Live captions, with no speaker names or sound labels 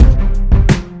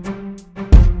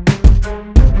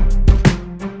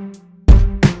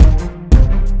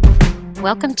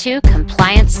welcome to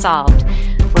Compliance Solved,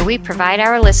 where we provide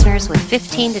our listeners with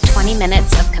 15 to 20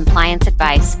 minutes of compliance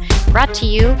advice brought to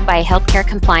you by Healthcare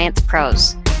Compliance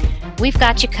Pros. We've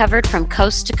got you covered from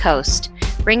coast to coast,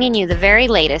 bringing you the very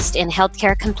latest in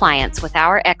healthcare compliance with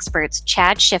our experts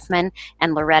Chad Schiffman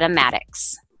and Loretta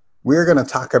Maddox. We're going to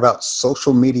talk about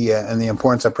social media and the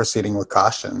importance of proceeding with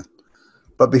caution.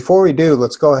 But before we do,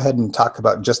 let's go ahead and talk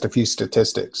about just a few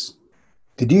statistics.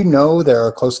 Did you know there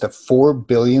are close to 4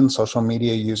 billion social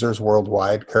media users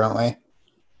worldwide currently?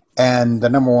 And the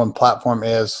number one platform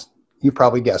is, you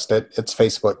probably guessed it, it's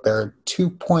Facebook. There are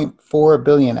 2.4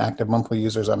 billion active monthly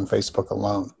users on Facebook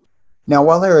alone. Now,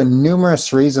 while there are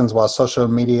numerous reasons why social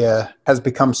media has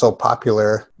become so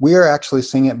popular, we are actually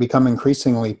seeing it become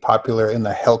increasingly popular in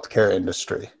the healthcare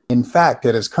industry. In fact,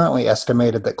 it is currently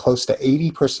estimated that close to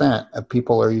 80% of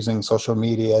people are using social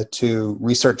media to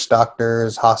research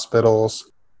doctors, hospitals,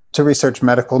 to research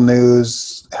medical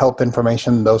news, health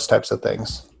information, those types of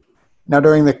things. Now,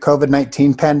 during the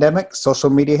COVID-19 pandemic, social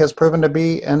media has proven to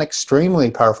be an extremely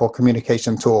powerful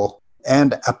communication tool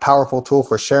and a powerful tool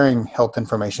for sharing health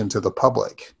information to the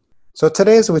public. So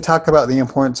today, as we talk about the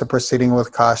importance of proceeding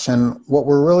with caution, what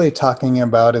we're really talking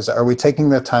about is, are we taking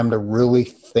the time to really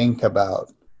think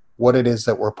about what it is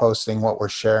that we're posting, what we're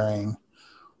sharing,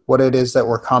 what it is that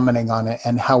we're commenting on it,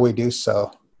 and how we do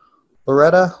so?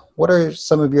 Loretta, what are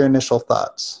some of your initial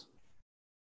thoughts?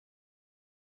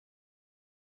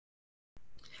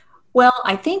 Well,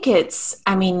 I think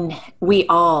we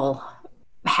all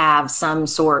have some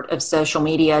sort of social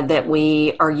media that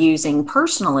we are using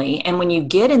personally. And when you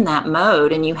get in that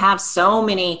mode and you have so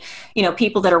many,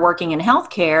 people that are working in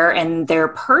healthcare and they're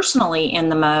personally in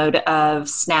the mode of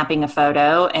snapping a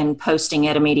photo and posting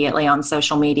it immediately on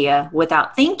social media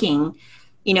without thinking,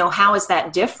 how is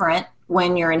that different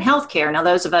when you're in healthcare? Now,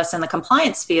 those of us in the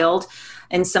compliance field,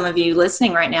 and some of you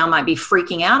listening right now might be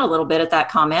freaking out a little bit at that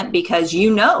comment because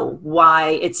you know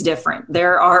why it's different.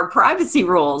 There are privacy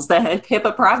rules. The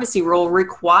HIPAA privacy rule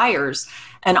requires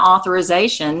an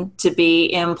authorization to be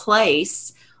in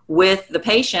place with the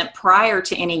patient prior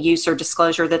to any use or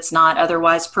disclosure that's not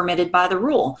otherwise permitted by the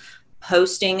rule.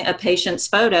 Posting a patient's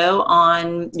photo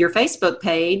on your Facebook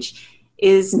page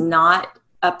is not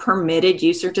a permitted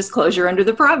use or disclosure under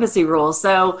the privacy rule.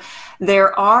 So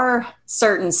there are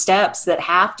certain steps that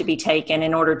have to be taken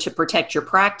in order to protect your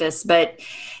practice, but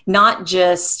not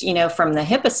just, from the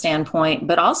HIPAA standpoint,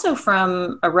 but also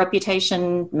from a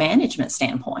reputation management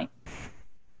standpoint.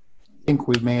 I think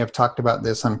we may have talked about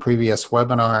this on previous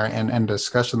webinar and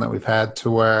discussion that we've had, to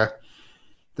where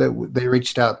they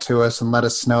reached out to us and let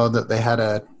us know that they had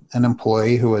an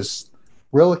employee who was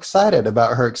real excited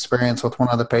about her experience with one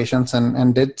of the patients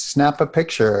and did snap a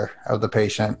picture of the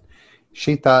patient.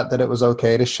 She thought that it was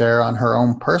okay to share on her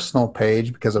own personal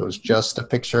page because it was just a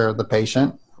picture of the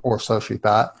patient, or so she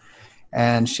thought.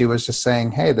 And she was just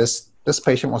saying, hey, this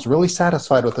patient was really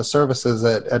satisfied with the services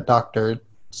at Dr.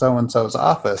 So-and-so's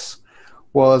office.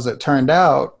 Well, as it turned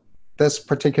out, this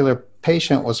particular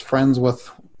patient was friends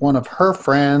with one of her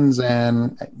friends,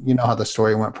 and you know how the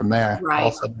story went from there. Right.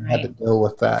 Also had to deal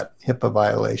with that HIPAA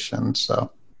violation.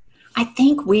 So I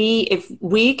think if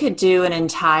we could do an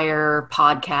entire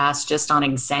podcast just on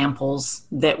examples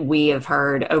that we have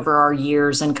heard over our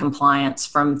years in compliance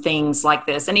from things like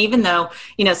this. And even though,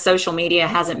 social media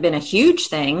hasn't been a huge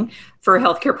thing for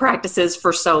healthcare practices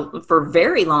for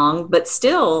very long, but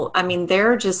still,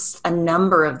 there are just a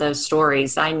number of those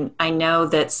stories. I know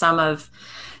that some of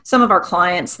our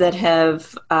clients that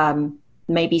have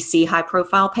maybe see high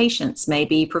profile patients,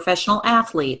 maybe professional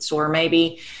athletes, or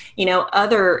maybe,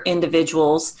 other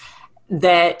individuals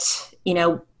that,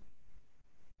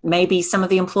 maybe some of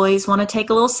the employees want to take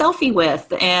a little selfie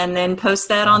with and then post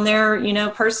that on their,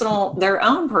 their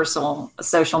own personal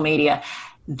social media.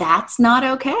 That's not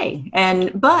okay.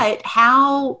 But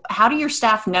how do your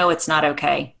staff know it's not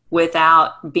okay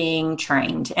without being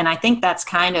trained? And I think that's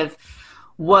kind of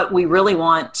what we really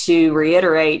want to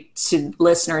reiterate to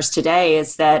listeners today,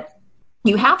 is that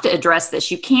you have to address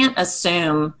this. You can't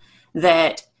assume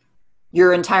that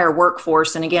your entire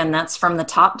workforce, and again, that's from the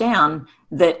top down,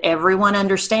 that everyone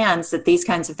understands that these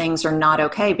kinds of things are not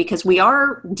okay, because we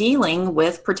are dealing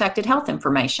with protected health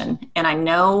information. And I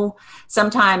know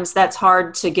sometimes that's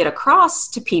hard to get across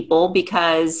to people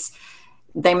because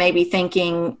they may be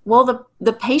thinking, well,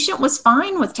 the patient was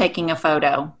fine with taking a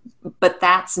photo, but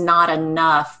that's not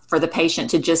enough for the patient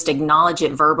to just acknowledge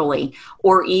it verbally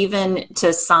or even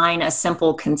to sign a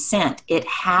simple consent. It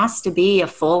has to be a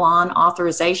full-on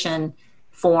authorization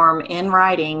form in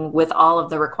writing with all of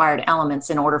the required elements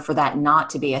in order for that not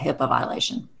to be a HIPAA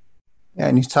violation. Yeah,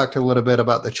 and you talked a little bit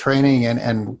about the training,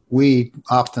 and we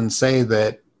often say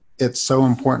that it's so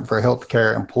important for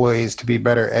healthcare employees to be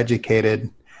better educated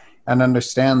and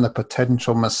understand the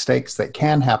potential mistakes that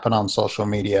can happen on social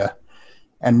media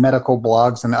and medical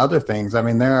blogs and other things. I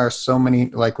mean, there are so many,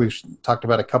 like we've talked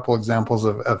about a couple examples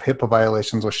of HIPAA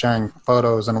violations with sharing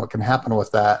photos and what can happen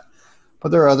with that. But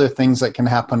there are other things that can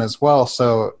happen as well.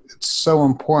 So it's so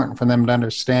important for them to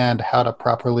understand how to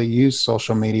properly use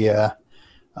social media.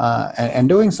 And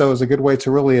doing so is a good way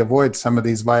to really avoid some of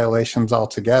these violations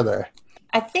altogether.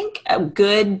 I think a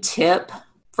good tip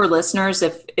for listeners,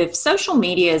 if social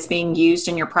media is being used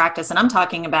in your practice, and I'm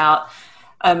talking about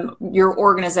your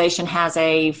organization has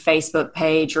a Facebook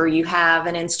page, or you have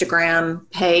an Instagram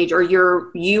page, or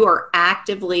you are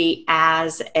actively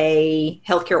as a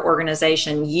healthcare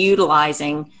organization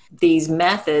utilizing these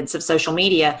methods of social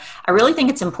media, I really think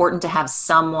it's important to have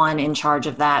someone in charge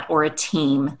of that, or a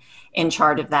team in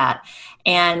charge of that.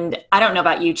 And I don't know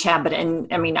about you, Chad, but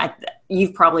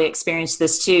you've probably experienced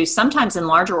this too. Sometimes in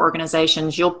larger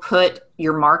organizations, you'll put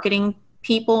your marketing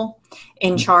people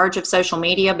in charge of social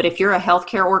media. But if you're a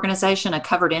healthcare organization, a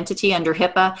covered entity under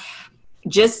HIPAA,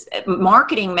 just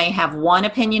marketing may have one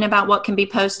opinion about what can be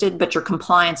posted, but your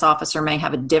compliance officer may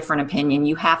have a different opinion.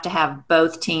 You have to have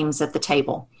both teams at the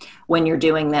table when you're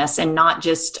doing this, and not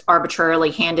just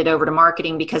arbitrarily hand it over to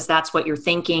marketing because that's what you're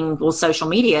thinking. Well, social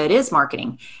media, it is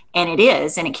marketing, and it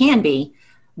is, and it can be,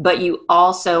 but you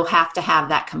also have to have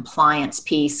that compliance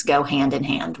piece go hand in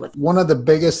hand with. One of the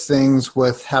biggest things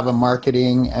with having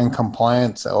marketing and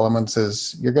compliance elements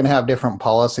is you're going to have different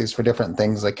policies for different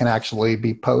things that can actually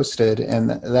be posted, and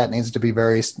that needs to be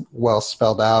very well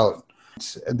spelled out.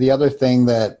 The other thing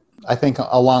that I think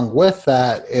along with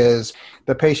that is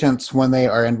the patients, when they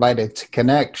are invited to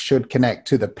connect, should connect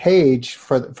to the page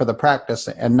for the practice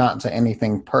and not to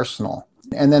anything personal.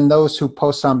 And then those who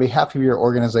post on behalf of your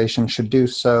organization should do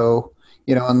so,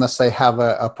 unless they have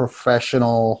a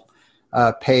professional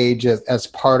page as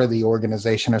part of the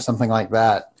organization or something like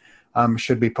that,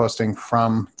 should be posting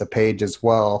from the page as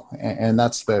well. And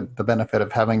that's the benefit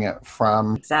of having it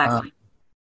from. Exactly.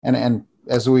 And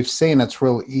as we've seen, it's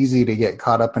real easy to get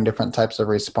caught up in different types of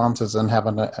responses and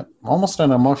having almost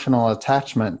an emotional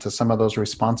attachment to some of those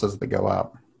responses that go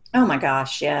out. Oh my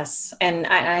gosh, yes. And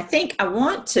I think I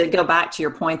want to go back to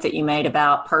your point that you made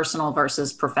about personal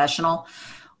versus professional.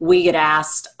 We get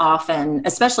asked often,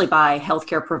 especially by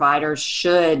healthcare providers,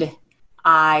 should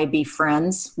I be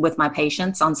friends with my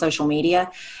patients on social media?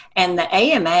 And the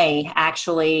AMA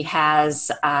actually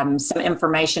has some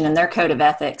information in their code of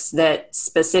ethics that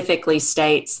specifically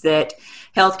states that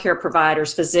healthcare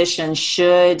providers, physicians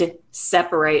should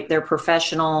separate their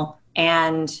professional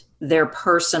and their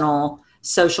personal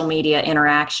social media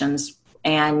interactions.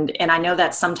 And I know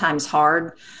that's sometimes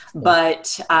hard,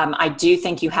 but I do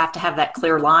think you have to have that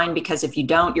clear line, because if you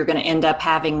don't, you're going to end up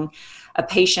having a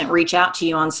patient reach out to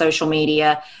you on social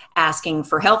media asking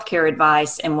for healthcare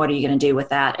advice. And what are you going to do with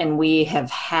that? And we have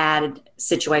had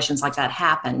situations like that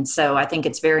happen. So I think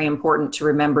it's very important to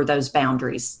remember those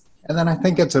boundaries. And then I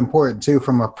think it's important too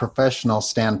from a professional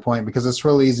standpoint, because it's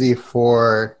real easy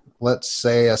for, let's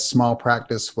say, a small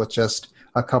practice with just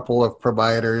a couple of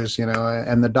providers,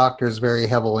 and the doctor is very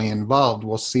heavily involved.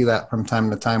 We'll see that from time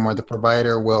to time where the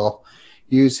provider will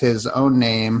use his own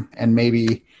name and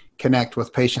maybe connect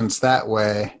with patients that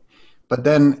way. But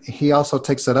then he also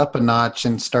takes it up a notch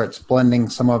and starts blending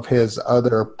some of his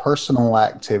other personal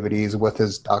activities with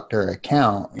his doctor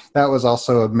account. That was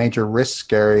also a major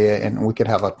risk area, and we could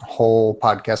have a whole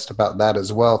podcast about that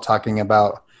as well, talking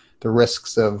about the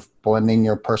risks of blending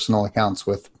your personal accounts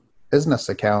with business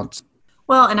accounts.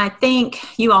 Well, and I think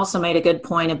you also made a good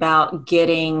point about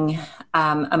getting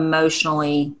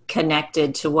emotionally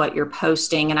connected to what you're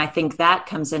posting. And I think that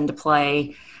comes into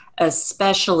play,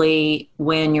 especially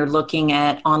when you're looking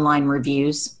at online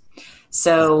reviews.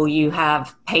 So you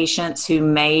have patients who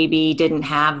maybe didn't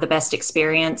have the best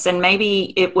experience, and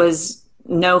maybe it was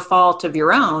no fault of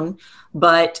your own,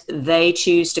 but they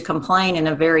choose to complain in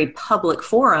a very public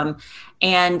forum.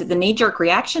 And the knee-jerk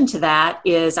reaction to that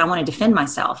is, I want to defend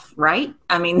myself, right?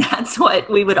 I mean, that's what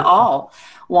we would all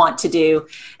want to do.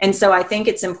 And so I think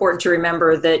it's important to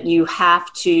remember that you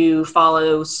have to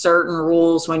follow certain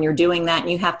rules when you're doing that,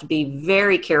 and you have to be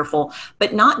very careful,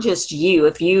 but not just you.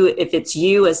 If it's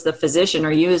you as the physician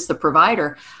or you as the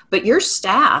provider, but your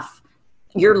staff,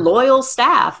 your loyal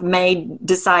staff may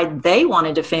decide they want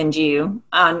to defend you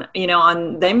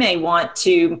they may want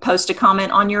to post a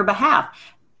comment on your behalf.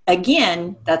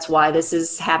 Again, that's why this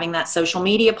is having that social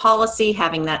media policy,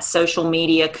 having that social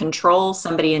media control,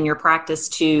 somebody in your practice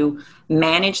to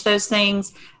manage those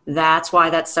things. That's why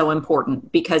that's so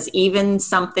important, because even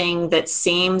something that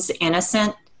seems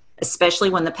innocent, especially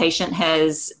when the patient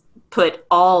has put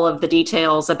all of the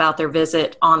details about their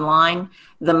visit online,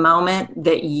 the moment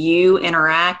that you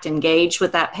engage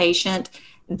with that patient,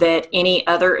 that any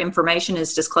other information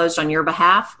is disclosed on your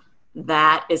behalf,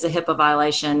 that is a HIPAA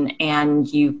violation, and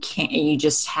you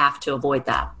just have to avoid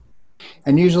that.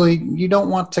 And usually you don't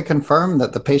want to confirm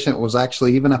that the patient was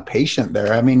actually even a patient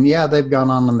there. I mean, yeah, they've gone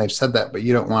on and they've said that, but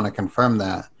you don't want to confirm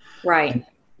that. Right. And,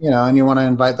 and you want to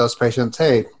invite those patients,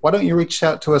 hey, why don't you reach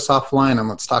out to us offline and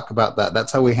let's talk about that.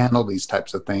 That's how we handle these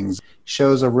types of things.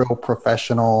 Shows a real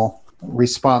professional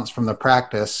response from the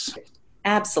practice.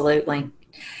 Absolutely.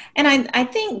 And I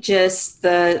think just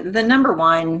the number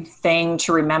one thing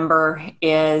to remember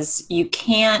is you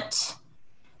can't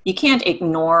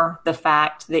ignore the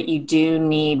fact that you do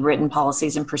need written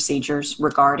policies and procedures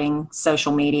regarding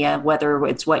social media, whether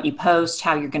it's what you post,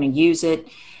 how you're going to use it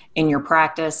in your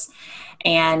practice.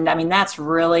 And I mean, that's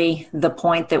really the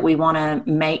point that we want to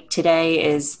make today,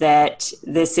 is that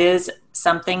this is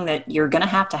something that you're going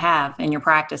to have in your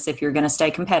practice if you're going to stay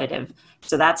competitive.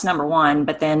 So that's number one.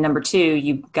 But then number two,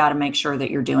 you've got to make sure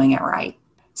that you're doing it right.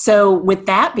 So with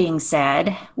that being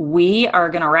said, we are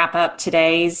going to wrap up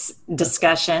today's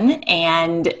discussion,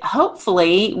 and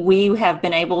hopefully we have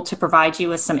been able to provide you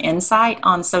with some insight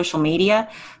on social media.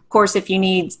 Of course, if you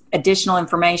need additional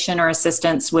information or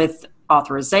assistance with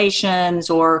authorizations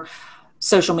or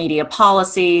social media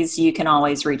policies, you can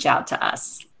always reach out to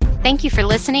us. Thank you for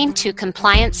listening to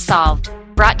Compliance Solved,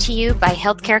 brought to you by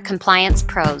Healthcare Compliance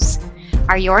Pros.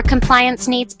 Are your compliance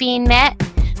needs being met?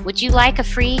 Would you like a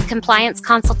free compliance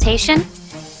consultation?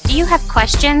 Do you have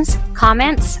questions,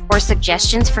 comments, or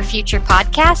suggestions for future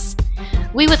podcasts?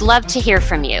 We would love to hear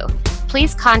from you.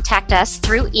 Please contact us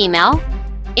through email,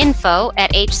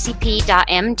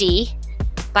 info@hcp.md,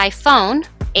 by phone,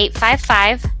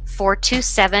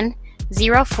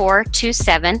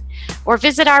 855-427-0427, or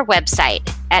visit our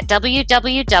website at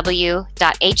www.hcp.md.